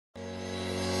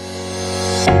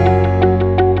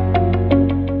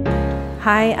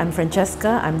Hi, I'm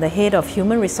Francesca. I'm the Head of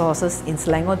Human Resources in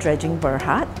Selangor Dredging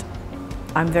Berhad.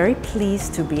 I'm very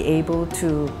pleased to be able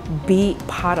to be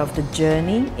part of the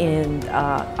journey in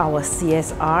our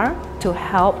CSR to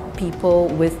help people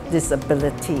with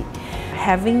disability.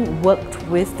 Having worked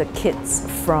with the kids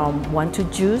from one to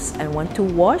juice and one to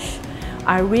wash,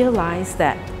 I realized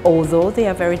that although they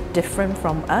are very different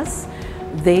from us,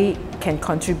 they can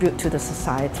contribute to the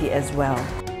society as well.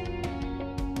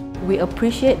 We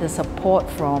appreciate the support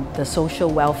from the Social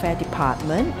Welfare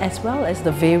Department as well as the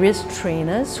various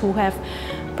trainers who have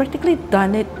practically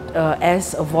done it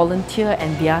as a volunteer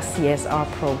and via CSR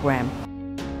program.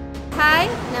 Hai,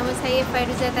 nama saya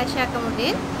Fairuza Tasha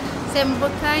Kamudin. Saya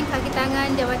merupakan kaki tangan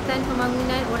Jabatan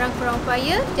Pembangunan Orang Kurang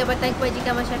Upaya Jabatan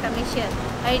Kebajikan Masyarakat Malaysia.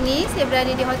 Hari ini saya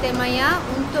berada di Hotel Maya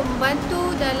untuk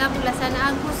membantu dalam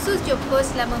pelaksanaan khusus job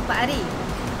course selama 4 hari.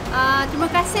 Terima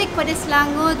kasih kepada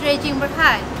Selangor Dredging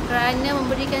Berhad kerana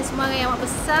memberikan semangat yang amat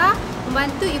besar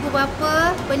membantu ibu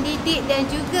bapa, pendidik dan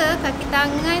juga kaki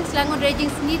tangan Selangor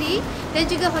Dredging sendiri dan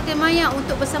juga Hotel Maya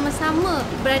untuk bersama-sama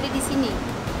berada di sini.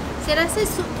 Saya rasa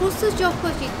khusus job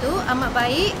course itu amat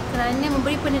baik kerana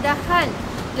memberi pendedahan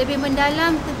lebih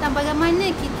mendalam tentang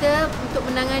bagaimana kita untuk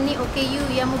menangani OKU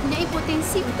yang mempunyai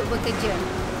potensi untuk bekerja.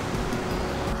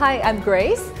 Hi, I'm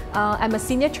Grace. I'm a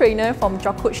senior trainer from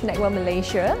Job Coach Network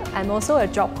Malaysia. I'm also a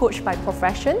job coach by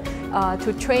profession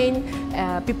to train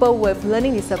people with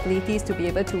learning disabilities to be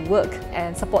able to work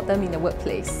and support them in the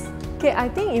workplace. Okay,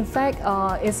 I think in fact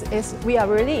we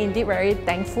are really indeed very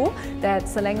thankful that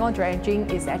Selangor Dredging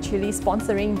is actually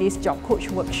sponsoring this job coach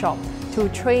workshop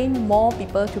to train more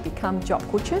people to become job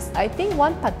coaches. I think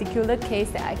one particular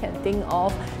case that I can think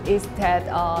of is that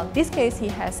this case he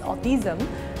has autism.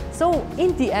 So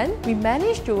in the end, we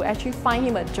managed to actually find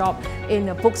him a job in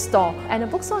a bookstore, and the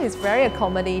bookstore is very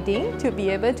accommodating to be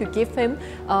able to give him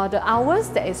the hours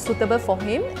that is suitable for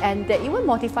him, and they even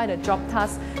modify the job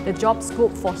task, the job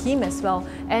scope for him as well.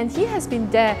 And he has been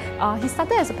there. He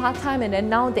started as a part-time, and then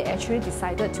now they actually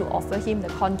decided to offer him the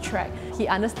contract. He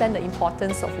understands the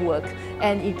importance of work,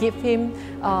 and it gives him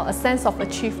a sense of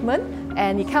achievement,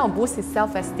 and it kind of boosts his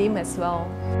self-esteem as well.